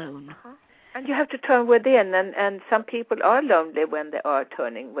time alone. And you have to turn within, and some people are lonely when they are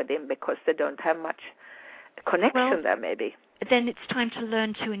turning within because they don't have much connection there, maybe. Then it's time to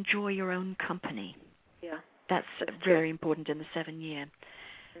learn to enjoy your own company. Yeah. That's very important in the 7-year.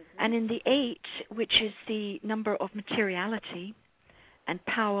 And in the 8, which is the number of materiality and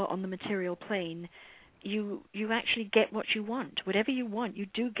power on the material plane, you actually get what you want. Whatever you want, you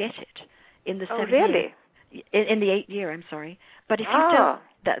do get it in the 7 year. Really? In the 8 year, I'm sorry. But if you don't,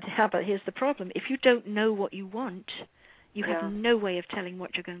 but here's the problem. If you don't know what you want, you have no way of telling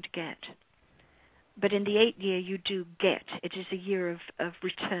what you're going to get. But in the 8 year, you do get. It is a year of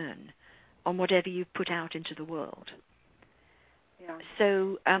return on whatever you've put out into the world. Yeah.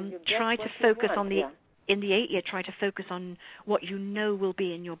 So try to focus on in the 8 year, try to focus on what you know will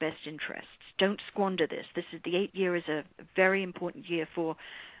be in your best interests. Don't squander this. The 8 year is a very important year for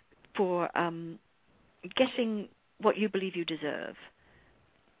getting what you believe you deserve.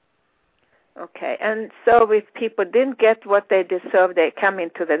 Okay, and so if people didn't get what they deserve, they come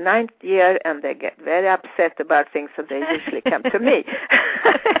into the 9th year and they get very upset about things, so they usually come to me.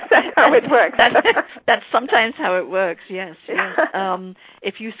 That's how it works. That's sometimes how it works, yes.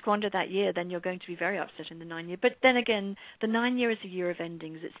 If you squander that year, then you're going to be very upset in the 9 year. But then again, the 9 year is a year of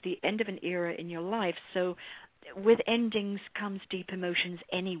endings. It's the end of an era in your life, so with endings comes deep emotions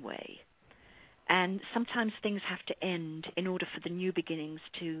anyway. And sometimes things have to end in order for the new beginnings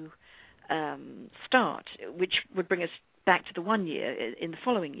to start, which would bring us back to the 1 year in the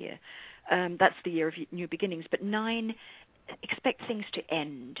following year. That's the year of new beginnings. But 9, expect things to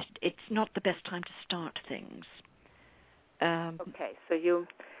end. It's not the best time to start things. Okay, so you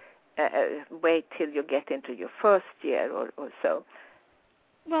wait till you get into your 1st year or so.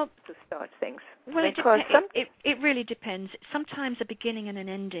 Well, to start things. Well, it really depends. Sometimes a beginning and an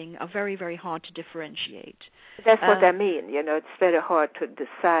ending are very, very hard to differentiate. That's what I mean. It's very hard to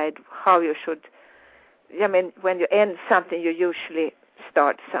decide how you should. I mean, when you end something, you usually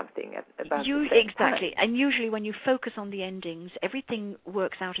start something about the same exactly. time. And usually when you focus on the endings, everything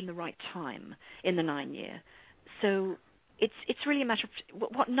works out in the right time in the 9 year. So it's really a matter of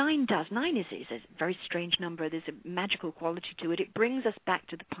what 9 does. 9 is a very strange number. There's a magical quality to it. It brings us back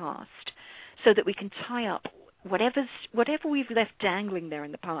to the past so that we can tie up whatever we've left dangling there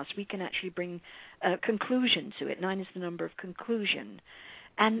in the past, we can actually bring a conclusion to it. 9 is the number of conclusion.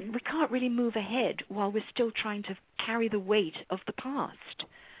 And we can't really move ahead while we're still trying to carry the weight of the past.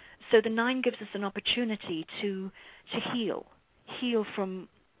 So the 9 gives us an opportunity to heal from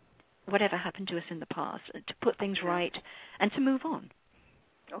whatever happened to us in the past, to put things right, and to move on.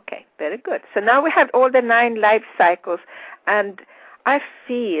 Okay, very good. So now we have all the 9 life cycles, and I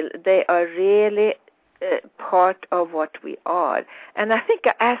feel they are really part of what we are. And I think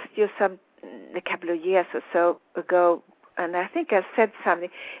I asked you a couple of years or so ago, and I think I said something.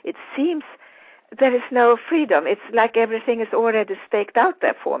 It seems there is no freedom. It's like everything is already staked out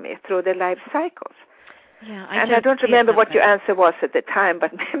there for me through the life cycles. Yeah, I don't remember what your answer was at the time,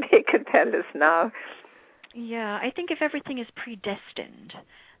 but maybe you can tell us now. Yeah, I think if everything is predestined,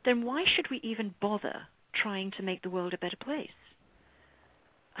 then why should we even bother trying to make the world a better place?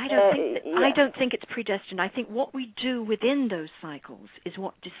 I don't think it's predestined. I think what we do within those cycles is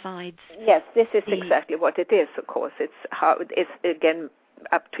what decides. Yes, this is exactly what it is, of course. It's again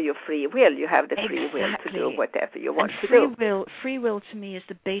up to your free will. You have the free will to do whatever you want to do. Free will to me is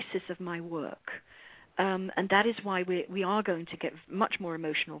the basis of my work. And that is why we are going to get much more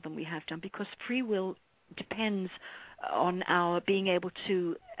emotional than we have done, because free will depends on our being able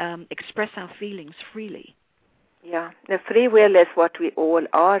to express our feelings freely. Yeah, the free will is what we all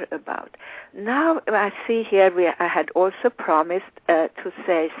are about. Now I see here I had also promised to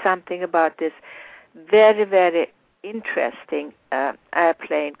say something about this very, very interesting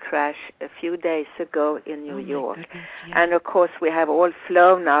airplane crash a few days ago in New York. Goodness, yeah. And of course we have all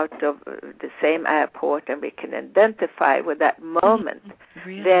flown out of the same airport, and we can identify with that moment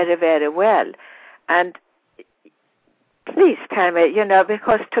very, very well. And please tell me,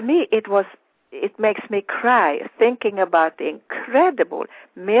 because to me it makes me cry thinking about the incredible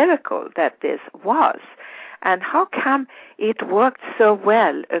miracle that this was. And how come it worked so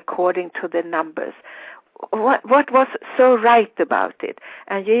well according to the numbers? What was so right about it?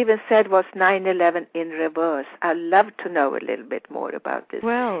 And you even said was 9/11 in reverse. I'd love to know a little bit more about this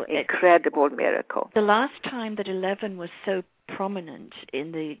incredible miracle. The last time that 11 was so prominent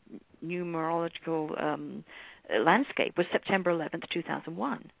in the numerological landscape was September 11th,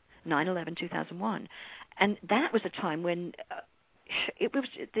 2001. 9/11, 2001. And that was a time when it was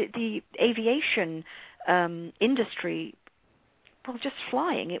the aviation industry, just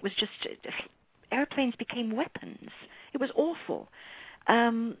flying. It was just, airplanes became weapons. It was awful.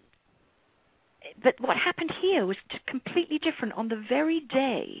 But what happened here was completely different. On the very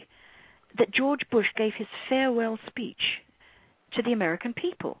day that George Bush gave his farewell speech to the American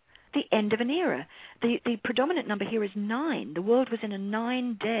people, the end of an era. The predominant number here is 9. The world was in a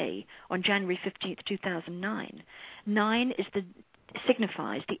 9-day on January 15th, 2009. 9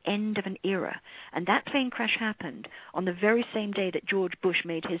 signifies the end of an era. And that plane crash happened on the very same day that George Bush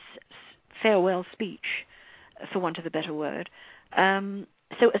made his farewell speech, for want of a better word.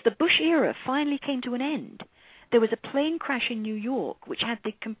 So as the Bush era finally came to an end, there was a plane crash in New York which had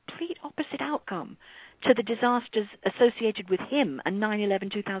the complete opposite outcome to the disasters associated with him and 9/11,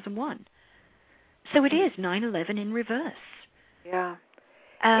 2001. So it is 9/11 in reverse. Yeah.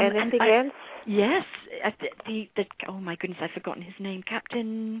 Anything else? Yes. Oh my goodness, I've forgotten his name.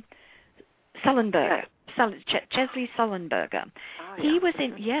 Captain Sullenberger. Chesley Sullenberger. He was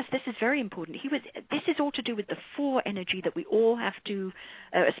in. Yes, this is very important. This is all to do with the 4 energy that we all have to,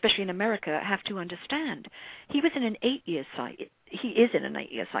 especially in America, have to understand. He was in an 8-year cycle. He is in an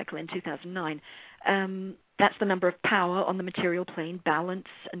 8-year cycle in 2009. That's the number of power on the material plane, balance,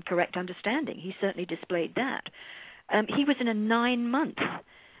 and correct understanding. He certainly displayed that. He was in a 9-month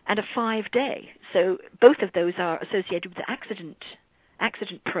and a 5-day. So both of those are associated with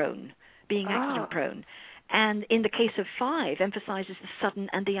accident-prone, being accident-prone. And in the case of 5, emphasizes the sudden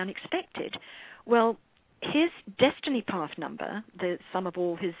and the unexpected. Well, his destiny path number, the sum of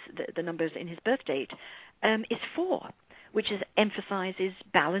all the numbers in his birth date, is 4. Which emphasizes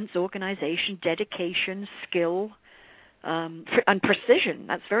balance, organization, dedication, skill, and precision.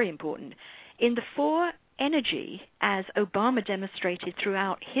 That's very important. In the 4 energy, as Obama demonstrated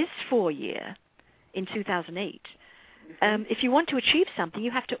throughout his 4-year in 2008, if you want to achieve something,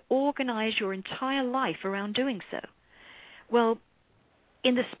 you have to organize your entire life around doing so. Well,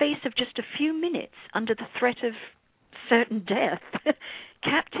 in the space of just a few minutes, under the threat of certain death,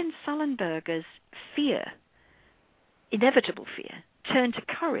 Captain Sullenberger's fear, inevitable fear, turned to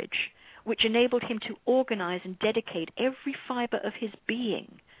courage, which enabled him to organize and dedicate every fiber of his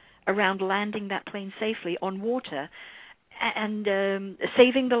being around landing that plane safely on water and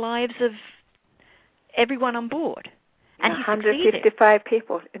saving the lives of everyone on board. And 155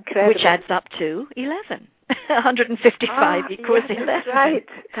 people, incredible. Which adds up to 11. 155 equals 11. That's right.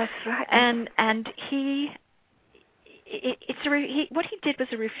 That's right. And what he did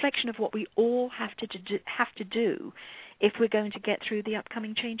was a reflection of what we all have to do if we're going to get through the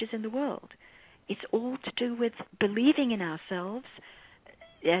upcoming changes in the world. It's all to do with believing in ourselves,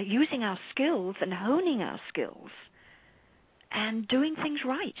 using our skills and honing our skills, and doing things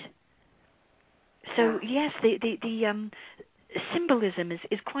right. So yes, the symbolism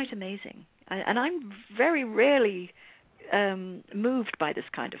is quite amazing, and I'm very rarely moved by this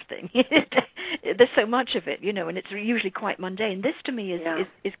kind of thing. There's so much of it, and it's usually quite mundane. This to me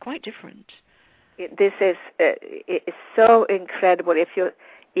is quite different. This is it's so incredible. If you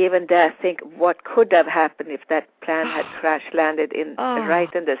even dare think what could have happened if that plane had crash landed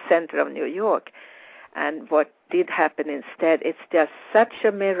right in the center of New York, and what did happen instead, it's just such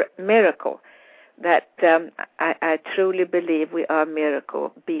a miracle that I truly believe we are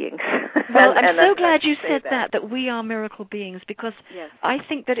miracle beings. Well, I'm so glad you said that we are miracle beings, because I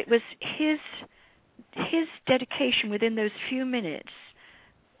think that it was his dedication within those few minutes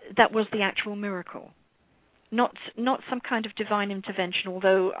that was the actual miracle. Not some kind of divine intervention,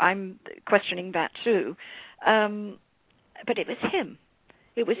 although I'm questioning that too. But it was him.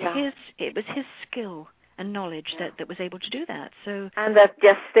 It was his skill and knowledge that was able to do that. So, and that,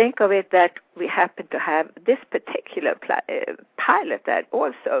 just think of it, that we happen to have this particular pilot that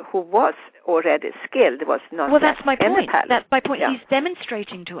also, who was already skilled, was not. Well, that's my point. That's my point. Yeah. He's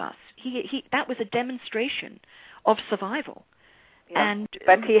demonstrating to us. He that was a demonstration of survival. Yeah.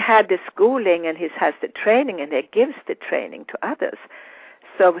 But he had the schooling, and he has the training, and he gives the training to others.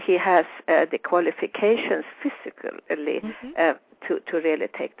 So he has the qualifications physically to really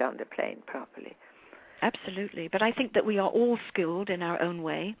take down the plane properly. Absolutely. But I think that we are all skilled in our own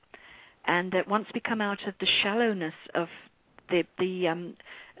way, and that once we come out of the shallowness of the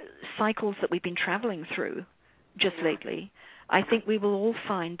cycles that we've been traveling through just lately, I think we will all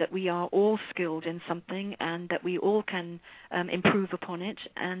find that we are all skilled in something, and that we all can improve upon it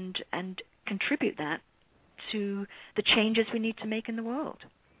and contribute that to the changes we need to make in the world.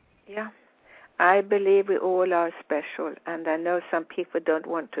 Yeah. I believe we all are special, and I know some people don't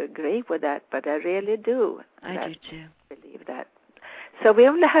want to agree with that, but I really do. I do too. Believe that. So we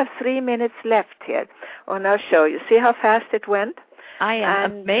only have 3 minutes left here on our show. You see how fast it went? I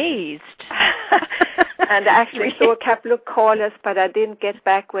am amazed. And I actually saw a couple of callers, but I didn't get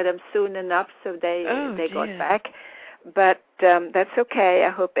back with them soon enough, so they got back. But that's okay.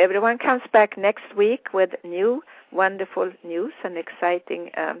 I hope everyone comes back next week with new, wonderful news and exciting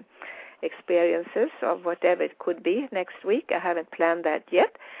experiences of whatever it could be next week. I haven't planned that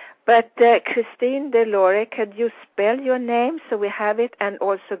yet. But Christine Delorey, could you spell your name so we have it, and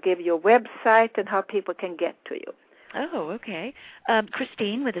also give your website and how people can get to you? Oh, okay.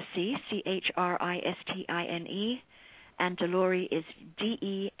 Christine with a C, CHRISTINE, and Delorey is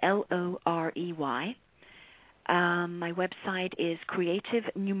DELOREY. My website is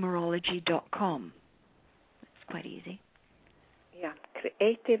creativenumerology.com. It's quite easy. Yeah,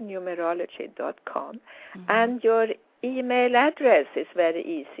 creativenumerology.com. And your email address is very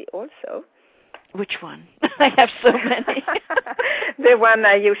easy also. Which one? I have so many. The one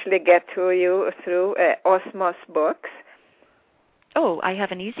I usually get to you through Osmos Books. Oh, I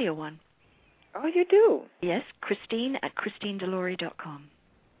have an easier one. Oh, you do? Yes, Christine at ChristineDelorey.com.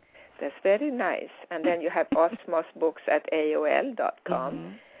 That's very nice. And then you have Osmos Books at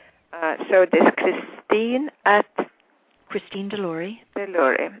AOL.com. So this Christine at ChristineDelorey.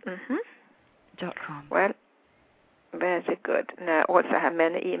 .com. Well, very good. And I also have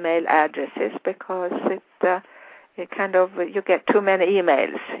many email addresses, because it kind of, you get too many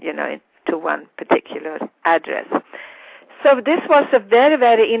emails, to one particular address. So this was a very,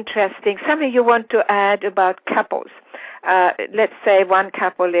 very interesting. Something you want to add about couples. Let's say one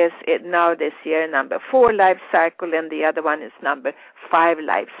couple is now this year number 4 life cycle, and the other one is number 5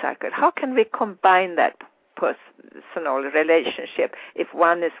 life cycle. How can we combine that personal relationship if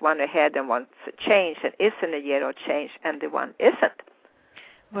one is one ahead and wants to change and is in a year of change, and the one isn't?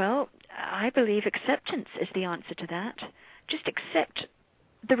 Well, I believe acceptance is the answer to that. Just accept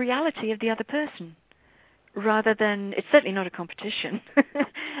the reality of the other person, rather than, it's certainly not a competition,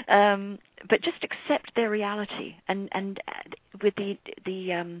 but just accept their reality. And with the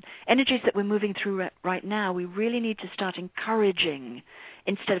energies that we're moving through right now, we really need to start encouraging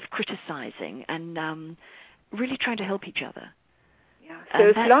instead of criticizing, and really trying to help each other. Yeah. So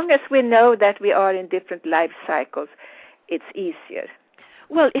as long as we know that we are in different life cycles, it's easier.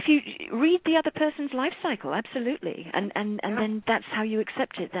 Well, if you read the other person's life cycle, absolutely, and then that's how you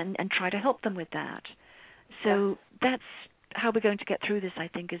accept it, and try to help them with that. So that's how we're going to get through this, I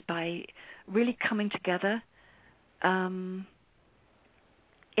think, is by really coming together in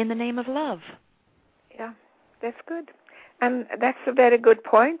the name of love. Yeah, that's good. And that's a very good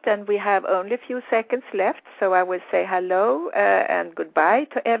point, and we have only a few seconds left, so I will say hello and goodbye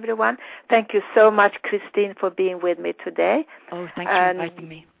to everyone. Thank you so much, Christine, for being with me today. Oh, thanks for inviting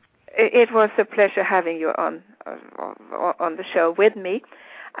me. It was a pleasure having you on the show with me.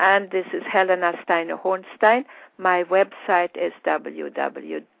 And this is Helena Steiner-Hornsteyn. My website is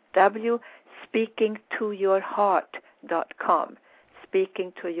www.speakingtoyourheart.com.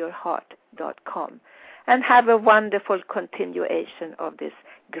 Speakingtoyourheart.com. And have a wonderful continuation of this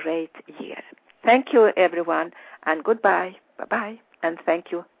great year. Thank you, everyone, and goodbye. Bye-bye. And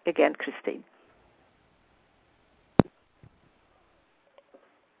thank you again, Christine.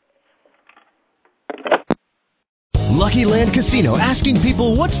 Lucky Land Casino, asking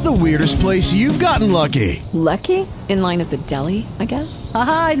people, what's the weirdest place you've gotten lucky? Lucky? In line at the deli, I guess?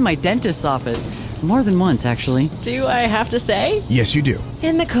 Aha, in my dentist's office. More than once, actually. Do I have to say? Yes, you do.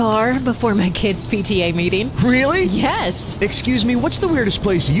 In the car before my kids' PTA meeting. Really? Yes. Excuse me, what's the weirdest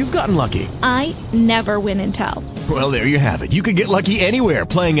place you've gotten lucky? I never win and tell. Well, there you have it. You can get lucky anywhere,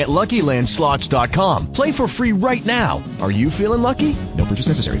 playing at LuckyLandSlots.com. Play for free right now. Are you feeling lucky? No purchase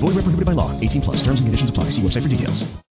necessary. Void where prohibited by law. 18+. Terms and conditions apply. See website for details.